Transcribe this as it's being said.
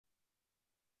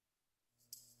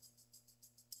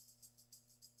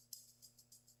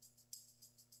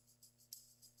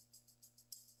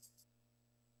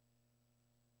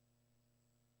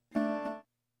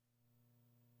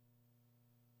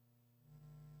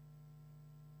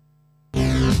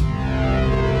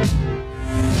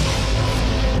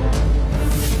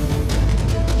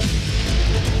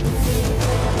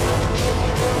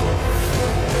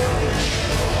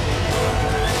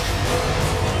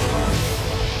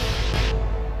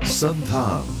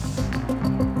Sandhan,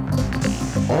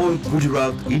 all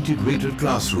Gujarat integrated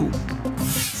classroom.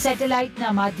 Satellite na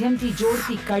માધ્યમથી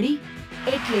જોડતી કડી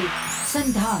એટલે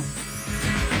સંધાન.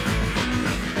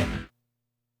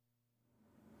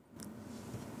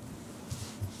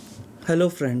 Hello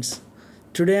friends,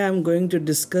 today I am going to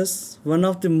discuss one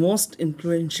of the most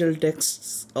influential texts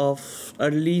of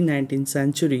early 19th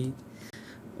century,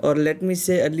 or let me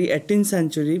say early 18th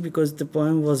century, because the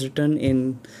poem was written in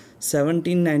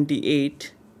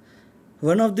 1798.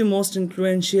 One of the most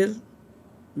influential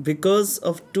because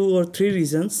of 2 or 3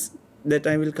 reasons that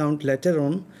I will count later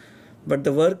on, but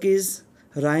the work is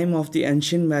Rime of the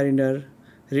Ancient Mariner,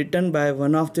 written by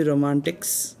one of the romantics,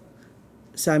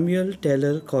 Samuel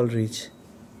Taylor Coleridge.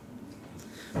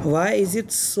 Why is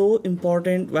it so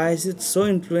important? Why is it so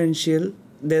influential?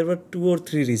 There were 2 or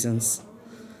 3 reasons.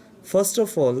 First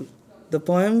of all, the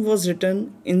poem was written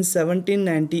in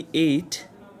 1798.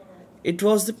 It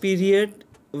was the period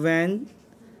when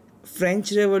French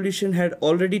Revolution had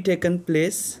already taken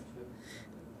place.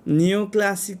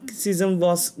 Neoclassicism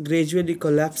was gradually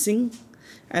collapsing,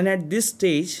 and at this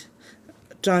stage,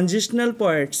 transitional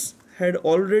poets had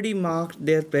already marked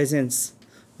their presence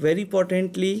very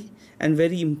potently and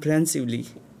very impressively.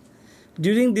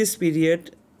 During this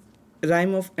period,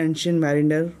 Rime of Ancient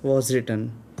Mariner was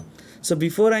written. So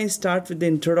before I start with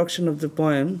the introduction of the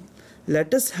poem,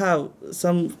 let us have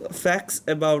some facts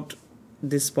about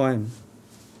this poem.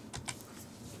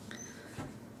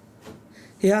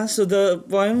 Yeah, so the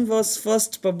poem was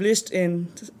first published in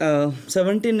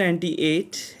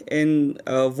 1798 in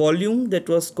a volume that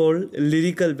was called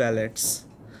Lyrical Ballads.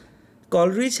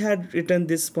 Coleridge had written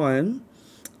this poem,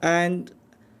 and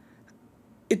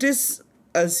it is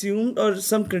assumed, or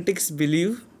some critics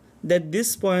believe, that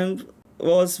this poem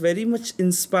was very much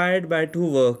inspired by 2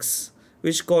 works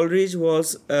which Coleridge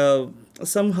was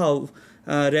somehow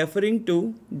referring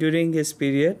to during his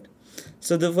period.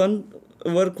 So the one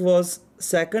work was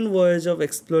Second Voyage of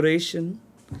Exploration,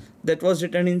 that was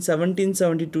written in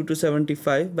 1772 to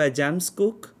 75 by James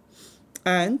Cook,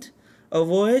 and A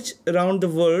Voyage Round the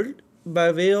World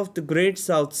by Way of the Great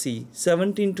South Sea,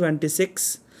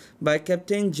 1726, by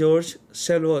Captain George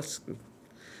Shelwarsky.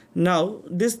 Now,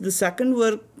 the second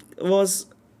work was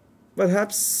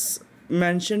perhaps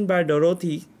mentioned by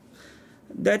Dorothy,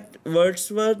 that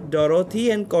Wordsworth, Dorothy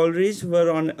and Coleridge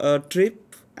were on a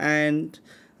trip, and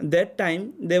that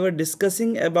time they were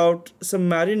discussing about some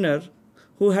mariner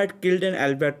who had killed an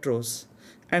albatross,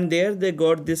 and there they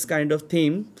got this kind of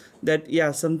theme that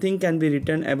something can be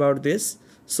written about this,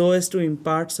 so as to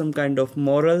impart some kind of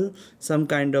moral, some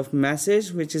kind of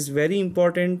message which is very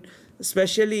important,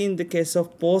 especially in the case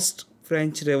of post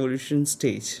French Revolution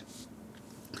stage.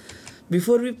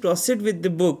 Before we proceed with the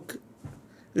book,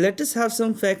 let us have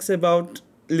some facts about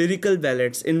lyrical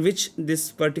ballads in which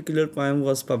this particular poem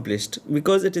was published,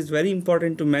 because it is very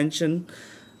important to mention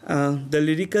the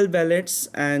lyrical ballads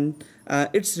and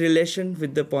its relation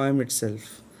with the poem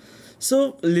itself.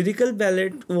 So, lyrical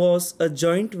ballad was a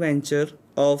joint venture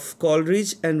of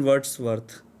Coleridge and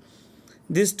Wordsworth.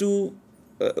 These 2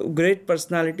 great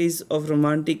personalities of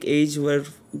romantic age were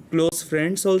close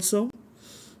friends also,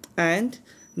 and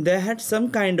they had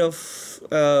some kind of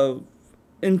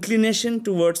inclination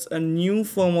towards a new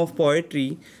form of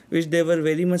poetry which they were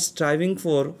very much striving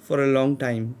for a long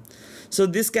time. So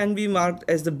this can be marked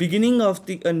as the beginning of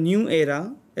a new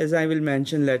era, as I will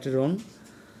mention later on.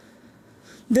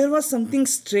 There was something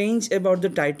strange about the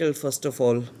title. First of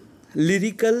all,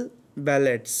 Lyrical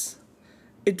Ballads.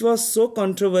 It was so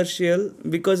controversial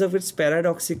because of its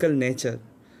paradoxical nature.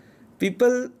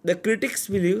 The critics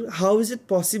believe, how is it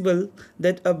possible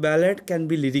that a ballad can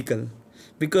be lyrical?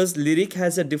 Because lyric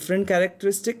has a different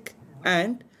characteristic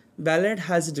and ballad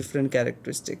has a different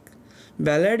characteristic.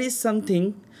 Ballad is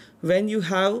something when you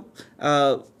have,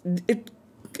 it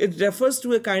refers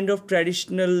to a kind of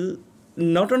traditional,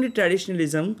 not only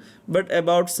traditionalism, but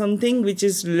about something which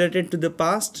is related to the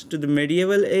past, to the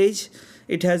medieval age.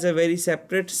 It has a very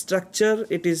separate structure.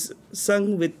 It is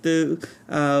sung with the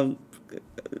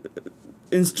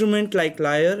instrument like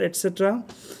lyre, etc.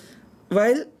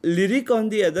 While lyric, on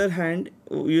the other hand,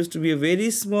 used to be a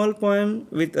very small poem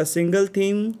with a single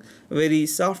theme, very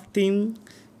soft theme,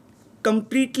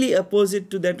 completely opposite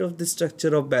to that of the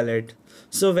structure of ballad.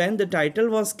 So when the title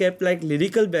was kept like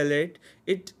lyrical ballad,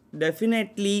 it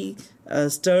definitely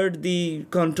stirred the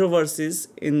controversies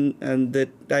in the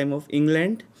time of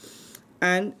England,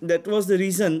 and that was the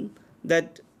reason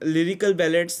that lyrical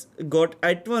ballads got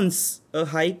at once a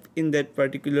hype in that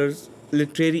particular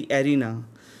literary arena.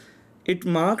 It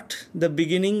marked the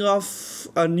beginning of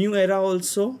a new era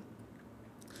also,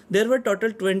 There were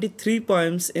total 23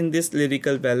 poems in this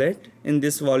lyrical ballad in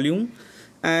this volume,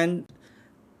 and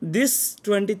these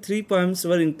 23 poems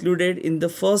were included in the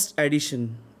first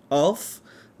edition of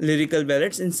lyrical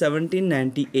ballads in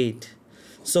 1798.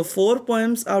 So 4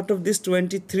 poems out of these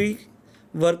 23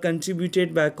 were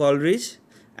contributed by Coleridge,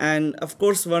 and of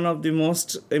course one of the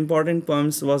most important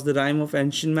poems was the Rime of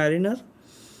Ancient Mariner.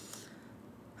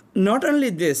 Not only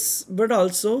this, but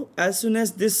also as soon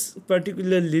as this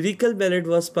particular lyrical ballad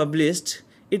was published,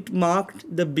 it marked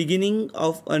the beginning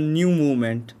of a new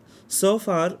movement. So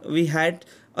far, we had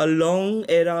a long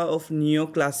era of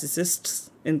neoclassicists,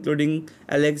 including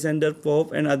Alexander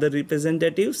Pope and other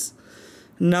representatives.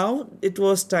 Now it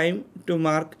was time to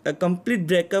mark a complete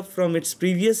breakup from its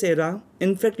previous era.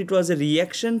 In fact, it was a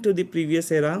reaction to the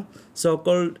previous era,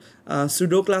 so-called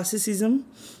pseudo-classicism,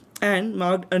 and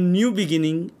marked a new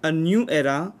beginning, a new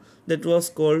era that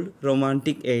was called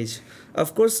Romantic Age.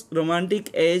 Of course, Romantic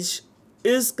Age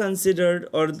is considered,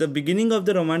 or the beginning of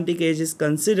the Romantic Age is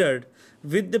considered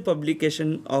with the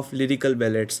publication of lyrical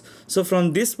ballads. So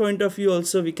from this point of view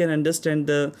also we can understand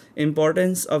the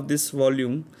importance of this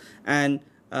volume and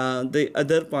the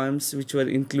other poems which were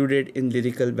included in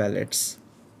lyrical ballads.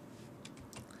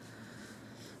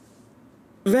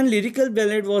 When lyrical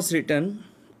ballad was written,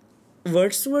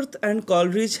 Wordsworth and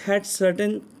Coleridge had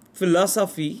certain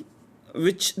philosophy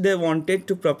which they wanted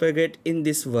to propagate in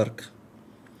this work.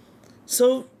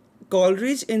 So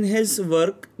Coleridge in his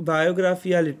work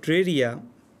Biographia Literaria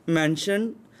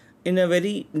mentioned in a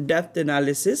very depth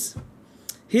analysis,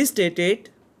 he stated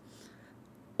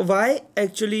why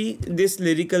actually this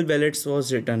lyrical ballads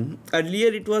was written.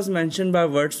 Earlier it was mentioned by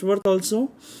Wordsworth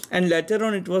also, and later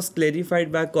on it was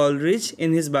clarified by Coleridge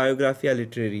in his Biographia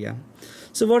Literaria.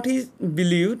 So what he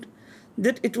believed,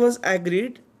 that it was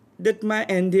agreed that my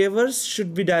endeavors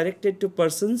should be directed to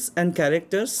persons and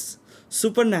characters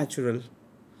supernatural,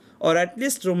 or at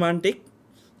least romantic,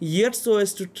 yet so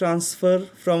as to transfer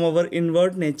from our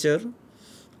inward nature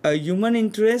a human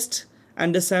interest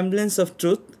and a semblance of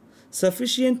truth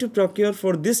sufficient to procure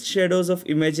for these shadows of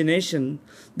imagination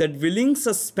that willing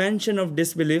suspension of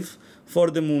disbelief for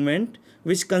the moment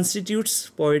which constitutes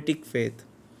poetic faith.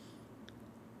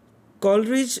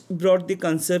 Coleridge brought the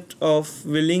concept of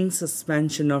willing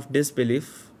suspension of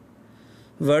disbelief.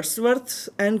 Wordsworth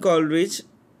and Coleridge,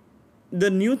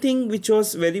 the new thing which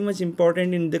was very much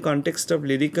important in the context of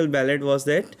lyrical ballad was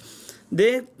that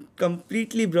they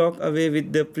completely broke away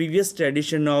with the previous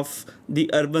tradition of the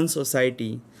urban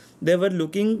society. They were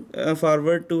looking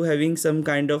forward to having some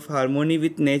kind of harmony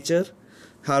with nature,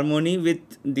 harmony with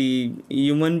the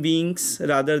human beings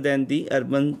rather than the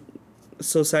urban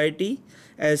society.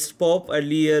 As Pope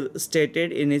earlier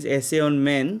stated in his essay on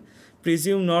men,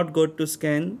 presume not God to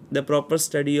scan, the proper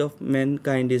study of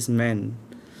mankind is man.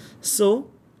 So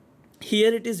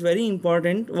here it is very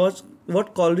important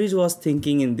what Coleridge was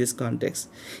thinking in this context.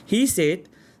 He said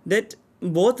that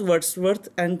both Wordsworth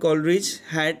and Coleridge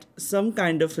had some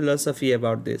kind of philosophy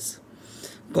about this.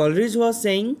 Coleridge was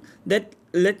saying that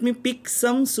let me pick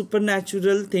some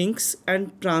supernatural things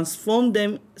and transform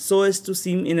them so as to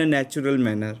seem in a natural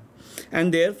manner.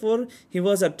 And therefore he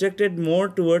was attracted more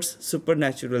towards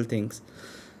supernatural things.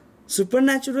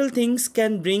 Supernatural things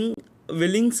can bring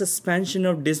willing suspension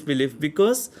of disbelief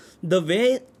because the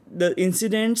way the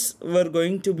incidents were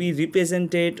going to be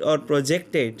represented or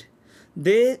projected,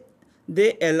 they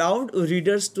allowed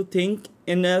readers to think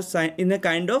in a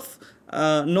kind of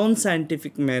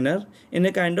non-scientific manner, in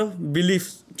a kind of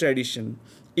belief tradition.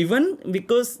 Even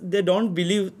because they don't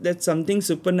believe that something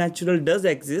supernatural does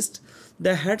exist,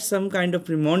 they had some kind of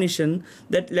premonition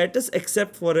that let us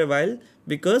accept for a while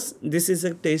because this is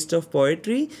a taste of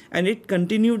poetry, and it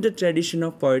continued the tradition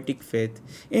of poetic faith.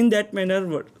 In that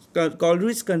manner,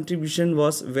 Coleridge's contribution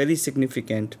was very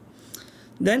significant.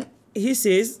 Then he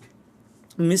says,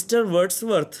 Mr.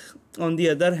 Wordsworth, on the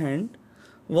other hand,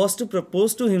 was to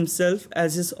propose to himself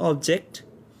as his object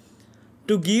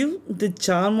to give the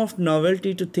charm of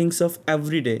novelty to things of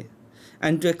every day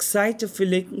and to excite a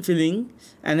feeling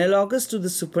analogous to the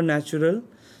supernatural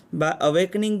by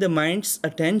awakening the mind's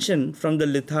attention from the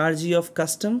lethargy of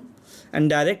custom and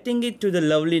directing it to the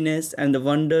loveliness and the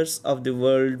wonders of the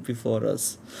world before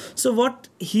us. So what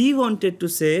he wanted to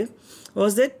say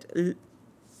was that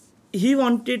he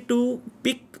wanted to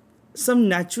pick some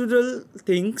natural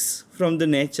things from the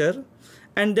nature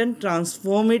and then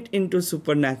transform it into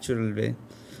supernatural way,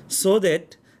 so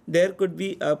that there could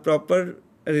be a proper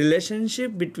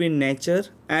relationship between nature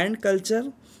and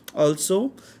culture.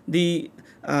 Also, the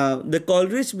the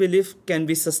Coleridge belief can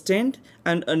be sustained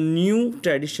and a new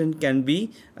tradition can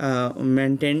be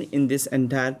maintained in this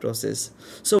entire process.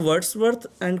 So Wordsworth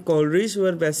and Coleridge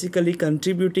were basically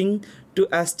contributing to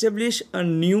establish a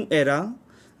new era,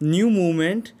 new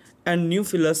movement and new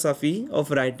philosophy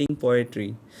of writing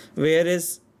poetry,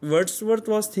 whereas Wordsworth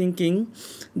was thinking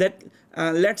that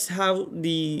let's have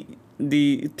the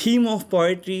theme of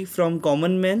poetry from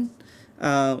common men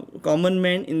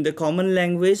in the common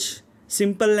language,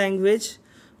 simple language,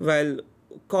 while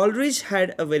Coleridge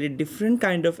had a very different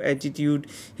kind of attitude.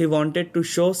 He wanted to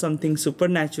show something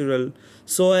supernatural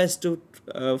so as to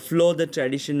flow the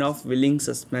tradition of willing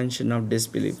suspension of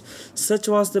disbelief. Such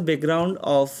was the background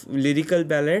of lyrical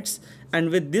ballads, and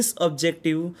with this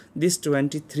objective these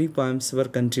 23 poems were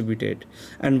contributed,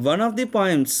 and one of the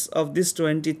poems of this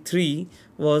 23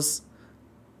 was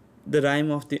the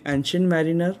Rime of the Ancient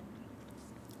Mariner.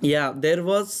 Yeah, there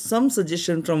was some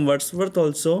suggestion from Wordsworth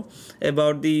also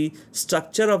about the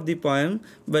structure of the poem,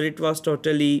 but it was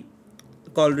totally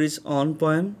Coleridge's own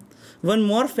poem. One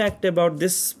more fact about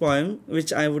this poem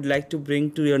which I would like to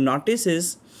bring to your notice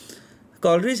is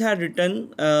Coleridge had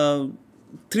written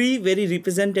three very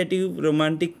representative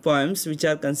romantic poems which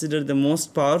are considered the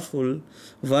most powerful.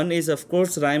 One is of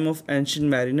course Rime of Ancient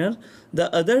Mariner.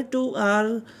 The other two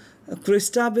are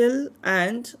Christabel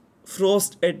and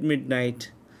Frost at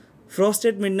Midnight. Frost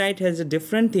at Midnight has a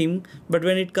different theme, but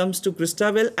when it comes to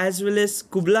Christabel as well as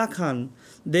Kubla Khan,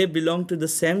 they belong to the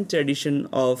same tradition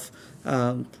of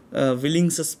willing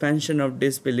suspension of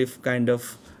disbelief kind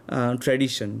of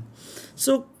tradition.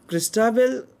 So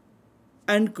Christabel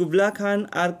and Kubla Khan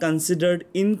are considered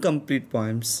incomplete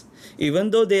poems.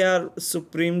 Even though they are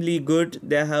supremely good,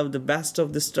 they have the best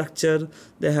of the structure,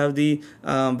 they have the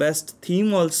best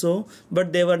theme also,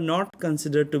 but they were not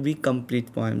considered to be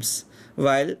complete poems.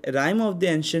 While Rime of the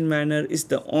Ancient Mariner is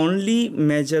the only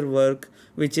major work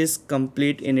which is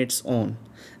complete in its own,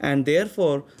 and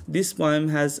therefore this poem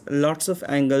has lots of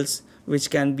angles which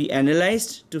can be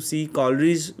analyzed to see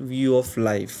Coleridge's view of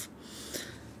life.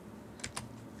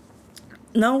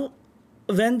 Now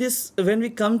when we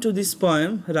come to this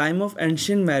poem Rime of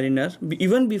Ancient Mariner,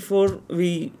 even before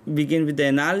we begin with the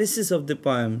analysis of the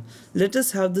poem, let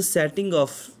us have the setting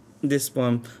of this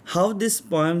poem, how this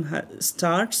poem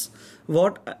starts,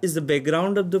 what is the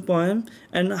background of the poem,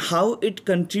 and how it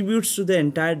contributes to the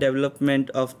entire development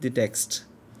of the text.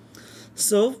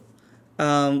 So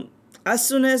as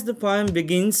soon as the poem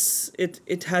begins,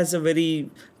 it has a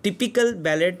very typical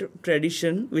ballad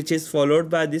tradition which is followed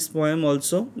by this poem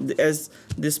also. As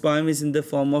this poem is in the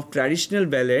form of traditional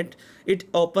ballad, it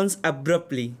opens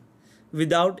abruptly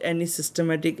without any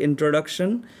systematic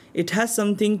introduction. It has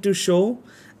something to show,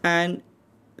 and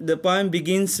the poem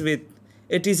begins with,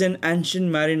 "It is an ancient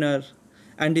mariner,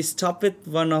 and he stoppeth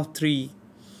one of three.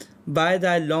 By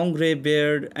thy long grey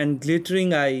beard and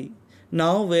glittering eye,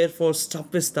 now wherefore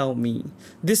stoppest thou me?"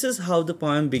 This is how the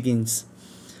poem begins.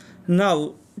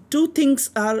 Now, two things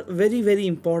are very, very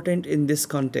important in this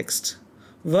context.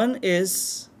 One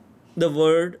is the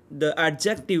word, the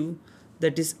adjective,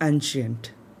 that is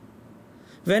ancient.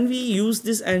 When we use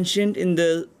this ancient in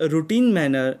the routine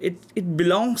manner, it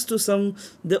belongs to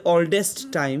the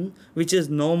oldest time, which is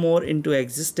no more into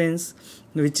existence,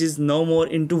 which is no more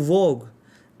into vogue,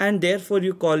 and therefore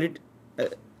you call it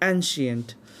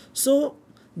ancient. So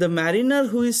the mariner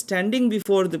who is standing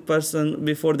before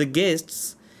the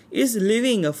guests is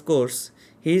living, of course.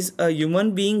 He is a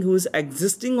human being who is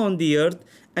existing on the earth,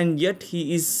 and yet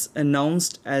he is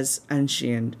announced as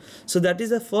ancient. So that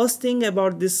is the first thing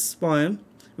about this poem.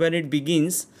 When it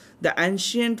begins, the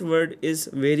ancient word is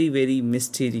very, very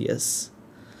mysterious.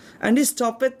 And he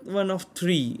stoppeth one of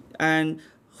three. And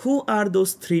who are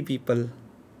those three people?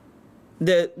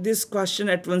 This question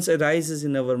at once arises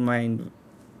in our mind.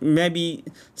 Maybe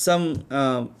some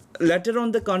later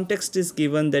on the context is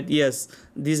given that yes,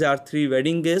 these are three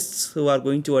wedding guests who are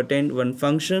going to attend one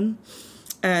function,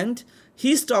 and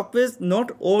he stoppeth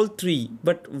not all three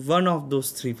but one of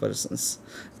those three persons.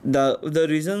 The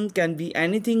reason can be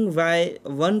anything why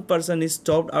one person is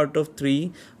stopped out of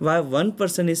three, why one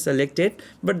person is selected,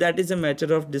 but that is a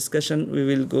matter of discussion. We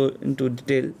will go into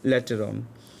detail later on.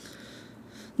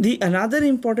 The another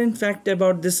important fact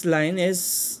about this line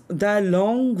is thy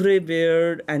long grey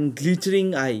beard and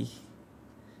glittering eye,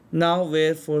 now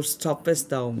wherefore stoppest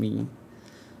thou me?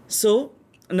 So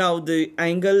now the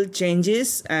angle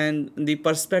changes and the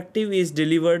perspective is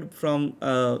delivered from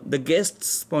the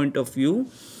guest's point of view,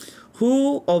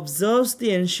 who observes the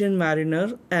ancient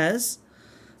mariner as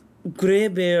grey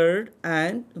beard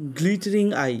and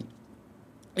glittering eye.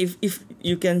 If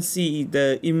you can see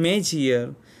the image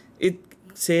here, it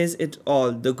says it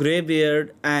all, the grey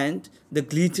beard and the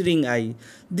glittering eye.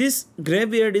 This grey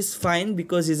beard is fine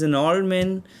because he's an old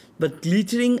man, but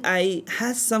glittering eye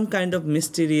has some kind of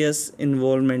mysterious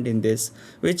involvement in this,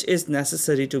 which is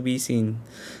necessary to be seen.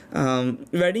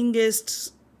 Wedding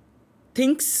guest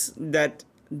thinks that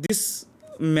this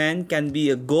man can be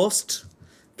a ghost,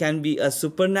 can be a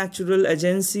supernatural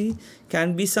agency,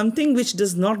 can be something which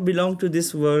does not belong to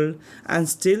this world, and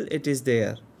still it is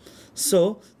there.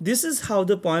 So this is how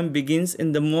the poem begins,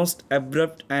 in the most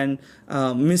abrupt and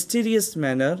mysterious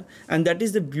manner, and that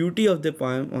is the beauty of the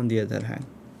poem on the other hand.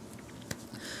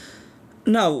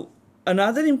 Now,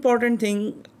 another important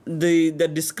thing, the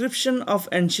description of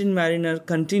Ancient Mariner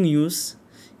continues.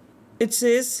 It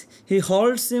says, he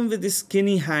holds him with his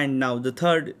skinny hand. Now, the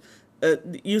third,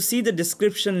 you see the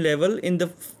description level. In the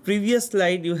previous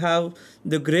slide, you have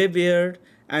the grey beard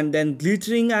and then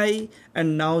glittering eye,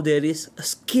 and now there is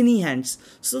skinny hands.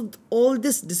 So all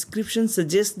this description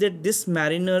suggests that this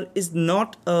mariner is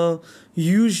not a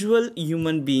usual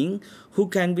human being who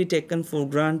can be taken for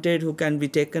granted, who can be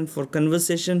taken for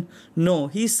conversation. No,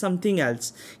 he is something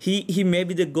else. He may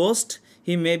be the ghost,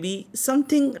 he may be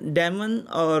something demon,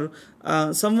 or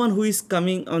someone who is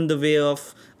coming on the way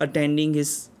of attending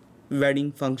his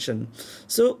wedding function.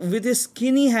 So with his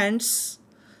skinny hands,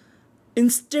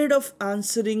 instead of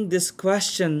answering this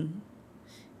question,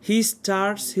 he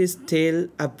starts his tale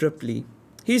abruptly.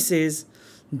 He says,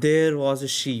 there was a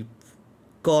sheep,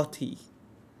 quoth he.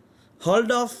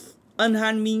 Hold off,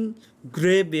 unhand me,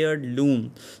 grey-beard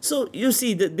loon. So you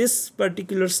see that this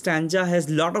particular stanza has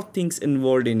a lot of things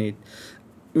involved in it.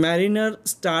 Mariner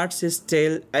starts his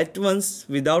tale at once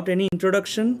without any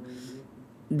introduction.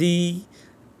 The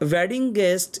wedding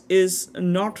guest is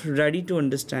not ready to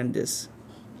understand this.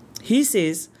 He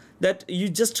says that you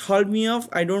just hauled me off.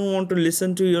 I don't want to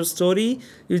listen to your story.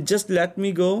 You just let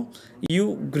me go.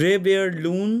 You grey-beard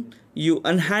loon, you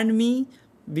unhand me,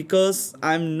 because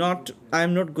I'm not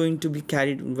going to be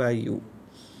carried by you.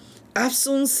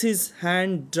 Eftsoons his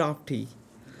hand dropped he.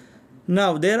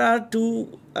 Now there are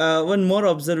one more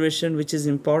observation which is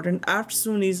important.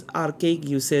 Eftsoon is archaic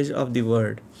usage of the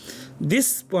word.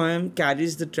 This poem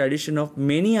carries the tradition of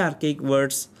many archaic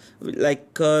words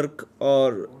like kirk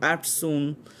or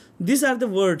eftsoon. These are the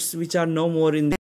words which are no more in the